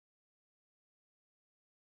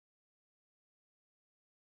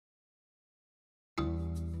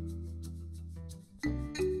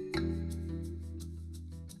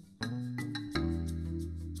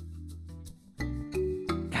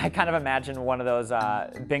I kind of imagine one of those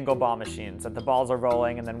bingo ball machines that the balls are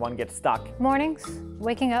rolling and then one gets stuck. Mornings,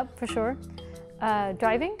 waking up for sure.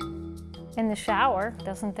 Driving, in the shower,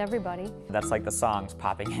 doesn't everybody? That's like the songs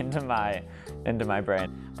popping into my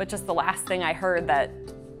brain. But just the last thing I heard that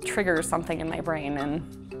triggers something in my brain,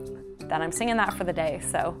 and then I'm singing that for the day,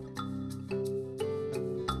 so.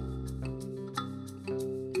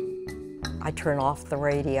 I turn off the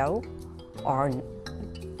radio or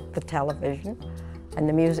the television, and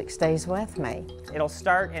the music stays with me. It'll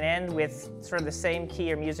start and end with sort of the same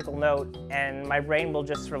key or musical note, and my brain will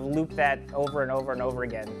just sort of loop that over and over and over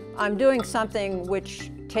again. I'm doing something which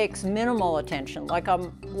takes minimal attention, like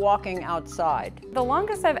I'm walking outside. The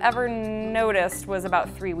longest I've ever noticed was about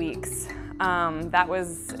 3 weeks. That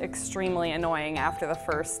was extremely annoying after the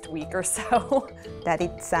first week or so. That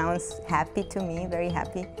it sounds happy to me, very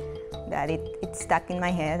happy, that it's stuck in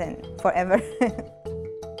my head and forever.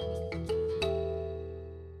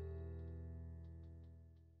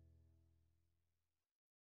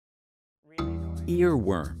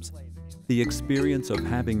 Earworms, the experience of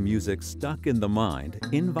having music stuck in the mind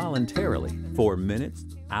involuntarily for minutes,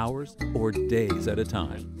 hours, or days at a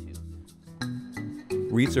time.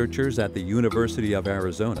 Researchers at the University of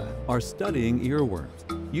Arizona are studying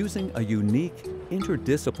earworms using a unique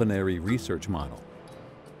interdisciplinary research model.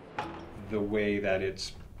 The way that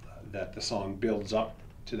the song builds up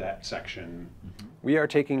to that section. We are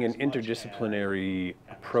taking an interdisciplinary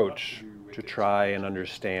approach to try and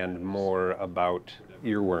understand more about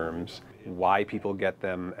earworms, why people get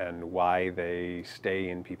them and why they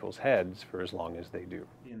stay in people's heads for as long as they do.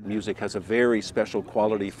 Music has a very special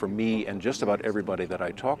quality for me and just about everybody that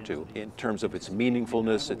I talk to in terms of its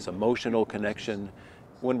meaningfulness, its emotional connection.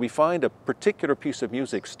 When we find a particular piece of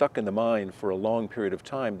music stuck in the mind for a long period of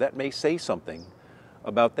time, that may say something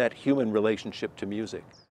about that human relationship to music.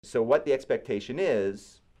 So what the expectation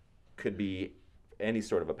is could be any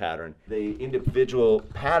sort of a pattern. The individual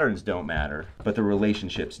patterns don't matter, but the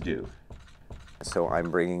relationships do. So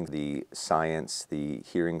I'm bringing the science, the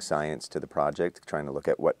hearing science to the project, trying to look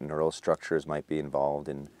at what neural structures might be involved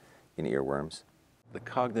in earworms. The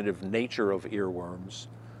cognitive nature of earworms,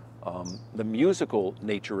 the musical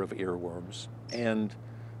nature of earworms, and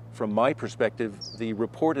from my perspective, the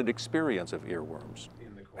reported experience of earworms.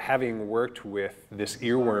 Having worked with this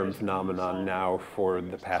earworm phenomenon now for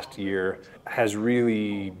the past year has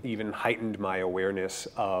really even heightened my awareness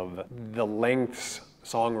of the lengths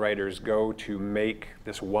songwriters go to make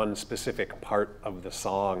this one specific part of the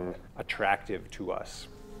song attractive to us.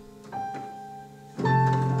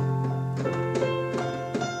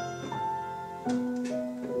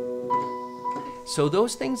 So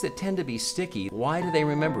those things that tend to be sticky, why do they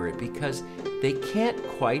remember it? Because they can't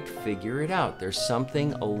quite figure it out. There's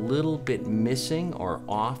something a little bit missing or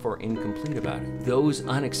off or incomplete about it. Those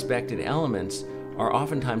unexpected elements are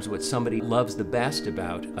oftentimes what somebody loves the best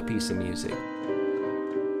about a piece of music.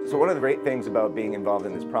 So one of the great things about being involved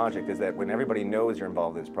in this project is that when everybody knows you're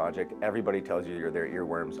involved in this project, everybody tells you you're their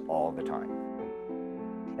earworms all the time.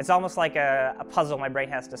 It's almost like a puzzle my brain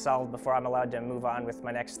has to solve before I'm allowed to move on with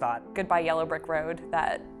my next thought. Goodbye Yellow Brick Road,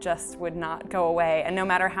 that just would not go away. And no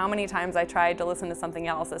matter how many times I tried to listen to something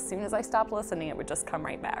else, as soon as I stopped listening, it would just come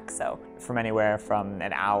right back. So from anywhere from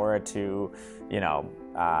an hour to,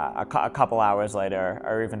 a couple hours later,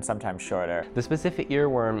 or even sometimes shorter. The specific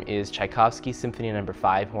earworm is Tchaikovsky's Symphony No.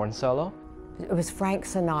 5 horn solo. It was Frank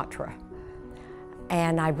Sinatra.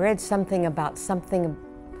 And I read something about something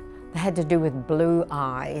that had to do with blue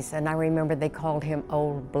eyes, and I remember they called him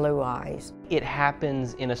Old Blue Eyes. It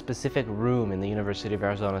happens in a specific room in the University of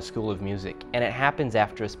Arizona School of Music, and it happens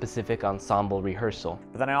after a specific ensemble rehearsal.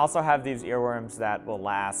 But then I also have these earworms that will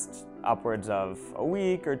last upwards of a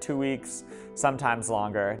week or 2 weeks, sometimes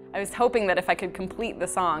longer. I was hoping that if I could complete the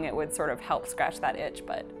song, it would sort of help scratch that itch,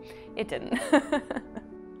 but it didn't.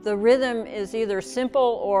 The rhythm is either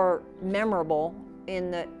simple or memorable in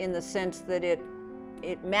the sense that it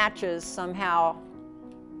matches somehow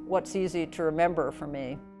what's easy to remember for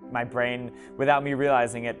me. My brain, without me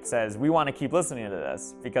realizing it, says, we want to keep listening to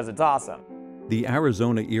this because it's awesome. The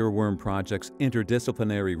Arizona Earworm Project's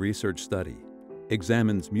interdisciplinary research study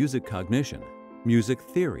examines music cognition, music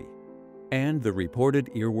theory, and the reported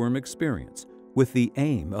earworm experience with the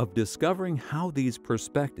aim of discovering how these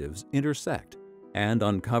perspectives intersect and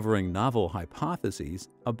uncovering novel hypotheses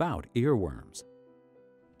about earworms.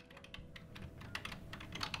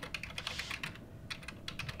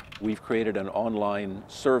 We've created an online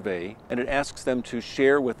survey, and it asks them to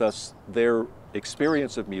share with us their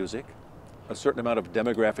experience of music, a certain amount of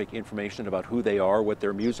demographic information about who they are, what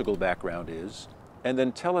their musical background is, and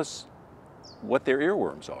then tell us what their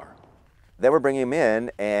earworms are. Then we're bringing them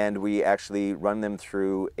in and we actually run them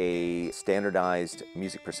through a standardized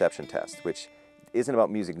music perception test, which isn't about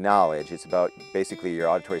music knowledge, it's about basically your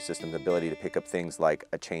auditory system's ability to pick up things like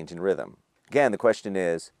a change in rhythm. Again, the question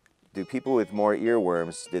is, do people with more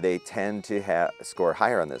earworms, do they tend to score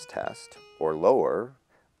higher on this test or lower?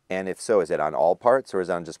 And if so, is it on all parts or is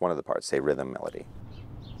it on just one of the parts, say rhythm, melody?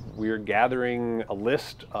 We're gathering a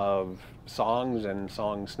list of songs and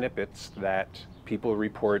song snippets that people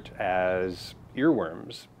report as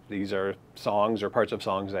earworms. These are songs or parts of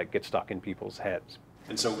songs that get stuck in people's heads.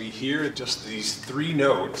 And so we hear just these 3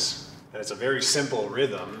 notes, and it's a very simple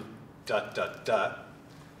rhythm, dut, dut, dut,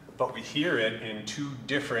 but we hear it in 2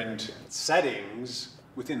 different settings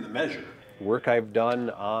within the measure. Work I've done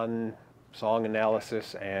on song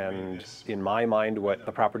analysis and, in my mind, what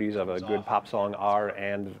the properties of a good pop song are,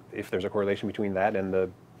 and if there's a correlation between that and the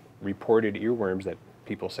reported earworms that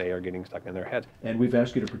people say are getting stuck in their heads. And we've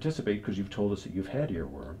asked you to participate because you've told us that you've had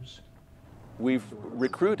earworms. We've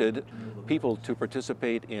recruited people to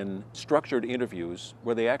participate in structured interviews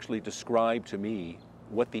where they actually describe to me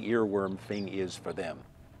what the earworm thing is for them.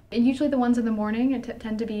 And usually the ones in the morning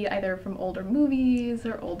tend to be either from older movies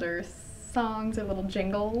or older songs or little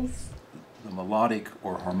jingles. The melodic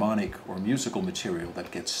or harmonic or musical material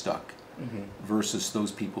that gets stuck versus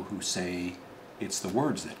those people who say it's the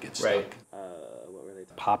words that get stuck. Right.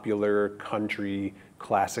 Popular, country,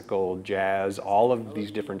 classical, jazz, all of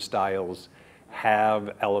these different styles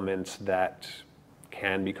have elements that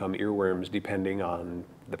can become earworms depending on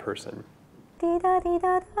the person. And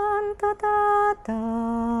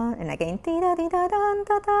again.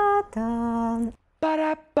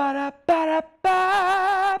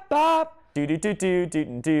 Do do do do do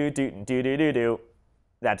do do do do do do.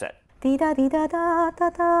 That's it. And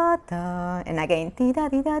again.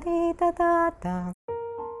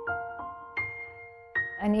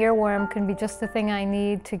 An earworm can be just the thing I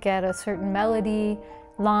need to get a certain melody,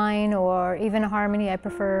 line, or even a harmony. I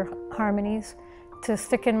prefer harmonies to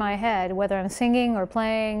stick in my head, whether I'm singing or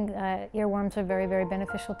playing. Earworms are very, very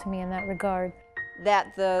beneficial to me in that regard.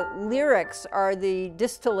 That the lyrics are the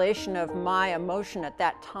distillation of my emotion at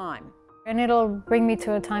that time. And it'll bring me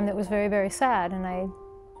to a time that was very, very sad, and I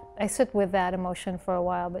sit with that emotion for a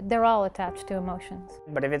while, but they're all attached to emotions.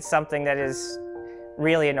 But if it's something that is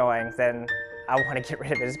really annoying, then I want to get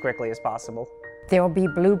rid of it as quickly as possible. There'll be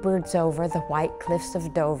bluebirds over the white cliffs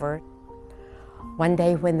of Dover. One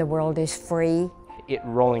day when the world is free. It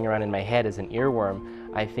rolling around in my head as an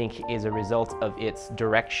earworm, I think, is a result of its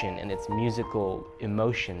direction and its musical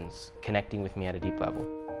emotions connecting with me at a deep level.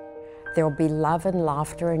 There'll be love and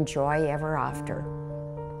laughter and joy ever after.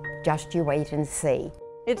 Just you wait and see.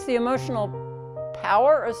 It's the emotional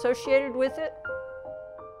power associated with it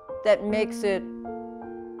that makes it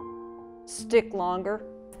stick longer.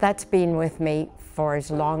 That's been with me for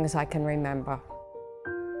as long as I can remember.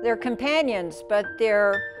 They're companions, but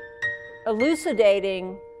they're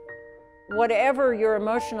elucidating whatever your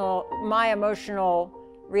my emotional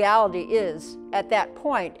reality is at that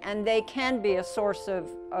point, and they can be a source of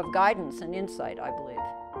guidance and insight, I believe.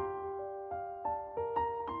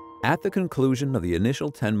 At the conclusion of the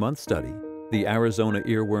initial 10-month study, the Arizona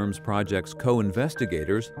Earworms Project's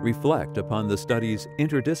co-investigators reflect upon the study's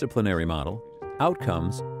interdisciplinary model,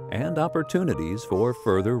 outcomes, and opportunities for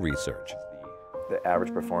further research. The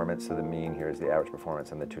average performance, so the mean here is the average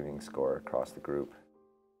performance and the tuning score across the group.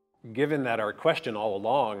 Given that our question all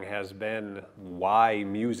along has been why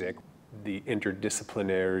music, the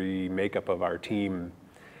interdisciplinary makeup of our team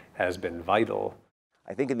has been vital.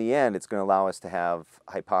 I think in the end it's going to allow us to have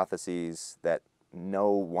hypotheses that no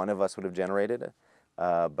one of us would have generated,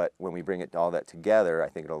 but when we bring all that together, I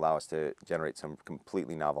think it'll allow us to generate some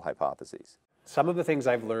completely novel hypotheses. Some of the things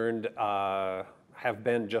I've learned have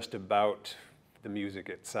been just about the music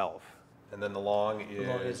itself. And then the long is...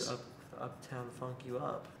 The long is Uptown Funk You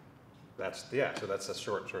Up. So that's a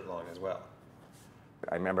short long as well.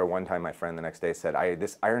 I remember one time my friend the next day said,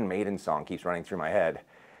 this Iron Maiden song keeps running through my head.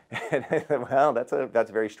 And I said, well,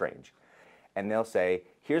 that's very strange. And they'll say,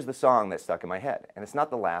 here's the song that stuck in my head. And it's not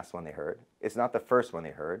the last one they heard. It's not the first one they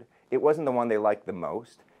heard. It wasn't the one they liked the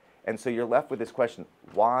most. And so you're left with this question,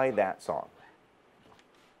 why that song?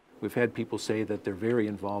 We've had people say that they're very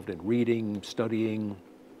involved in reading, studying,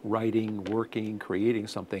 writing, working, creating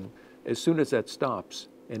something. As soon as that stops,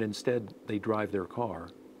 and instead they drive their car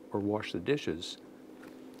or wash the dishes,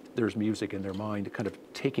 there's music in their mind kind of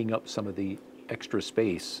taking up some of the extra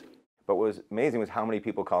space. But what was amazing was how many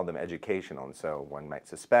people called them educational, and so one might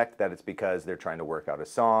suspect that it's because they're trying to work out a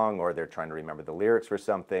song, or they're trying to remember the lyrics for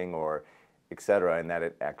something, or etc., and that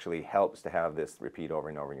it actually helps to have this repeat over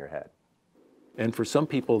and over in your head. And for some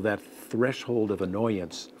people, that threshold of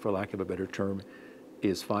annoyance, for lack of a better term,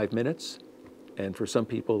 is 5 minutes. And for some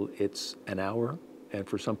people, it's an hour. And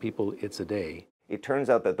for some people, it's a day. It turns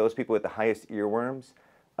out that those people with the highest earworms,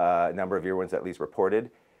 number of earworms at least reported,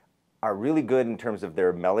 are really good in terms of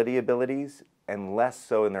their melody abilities and less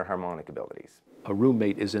so in their harmonic abilities. A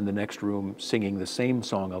roommate is in the next room singing the same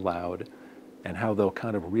song aloud, and how they'll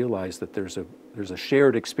kind of realize that there's a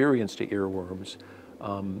shared experience to earworms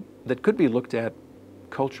that could be looked at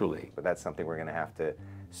culturally. But that's something we're going to have to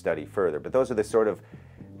study further. But those are the sort of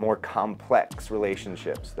more complex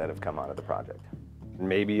relationships that have come out of the project.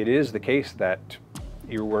 Maybe it is the case that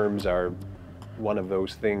earworms are one of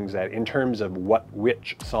those things that in terms of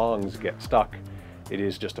which songs get stuck, it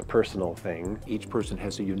is just a personal thing. Each person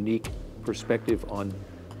has a unique perspective on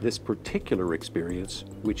this particular experience,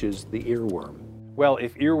 which is the earworm. Well,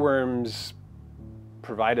 if earworms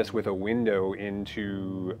provide us with a window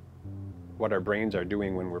into what our brains are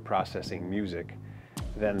doing when we're processing music,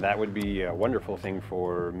 then that would be a wonderful thing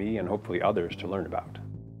for me and hopefully others to learn about.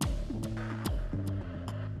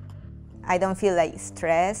 I don't feel like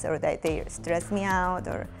stress or that they stress me out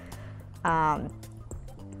or, yeah,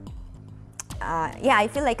 I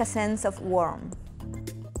feel like a sense of warmth.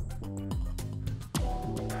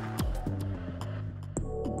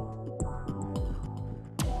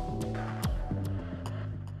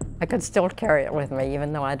 I could still carry it with me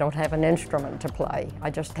even though I don't have an instrument to play.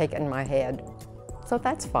 I just take it in my head. So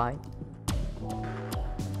that's fine.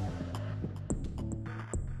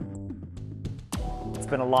 It's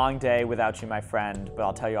been a long day without you, my friend, but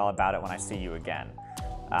I'll tell you all about it when I see you again.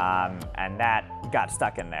 And that got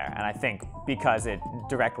stuck in there, and I think because it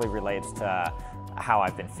directly relates to how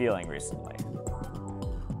I've been feeling recently.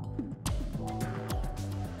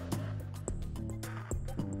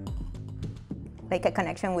 Like a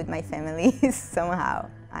connection with my family somehow.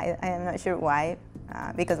 I am not sure why,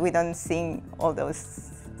 because we don't sing all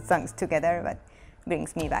those songs together, but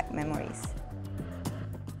brings me back memories.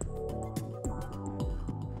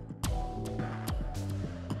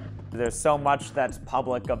 There's so much that's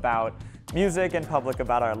public about music and public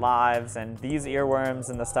about our lives, and these earworms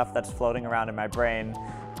and the stuff that's floating around in my brain,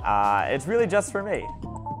 it's really just for me.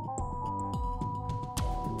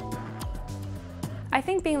 I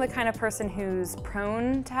think being the kind of person who's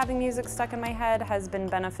prone to having music stuck in my head has been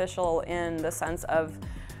beneficial in the sense of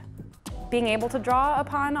being able to draw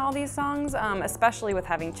upon all these songs, especially with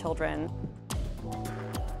having children.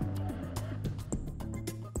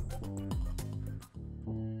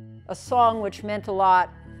 A song which meant a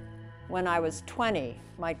lot when I was 20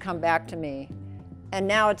 might come back to me, and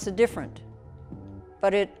now it's different.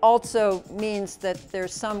 But it also means that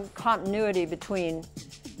there's some continuity between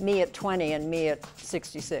me at 20 and me at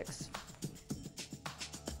 66.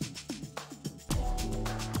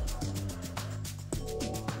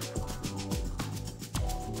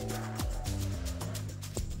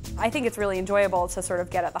 I think it's really enjoyable to sort of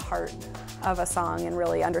get at the heart of a song and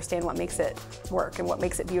really understand what makes it work and what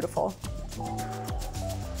makes it beautiful.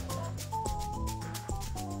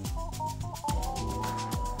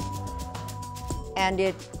 And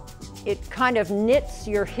it kind of knits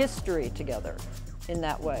your history together in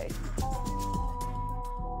that way.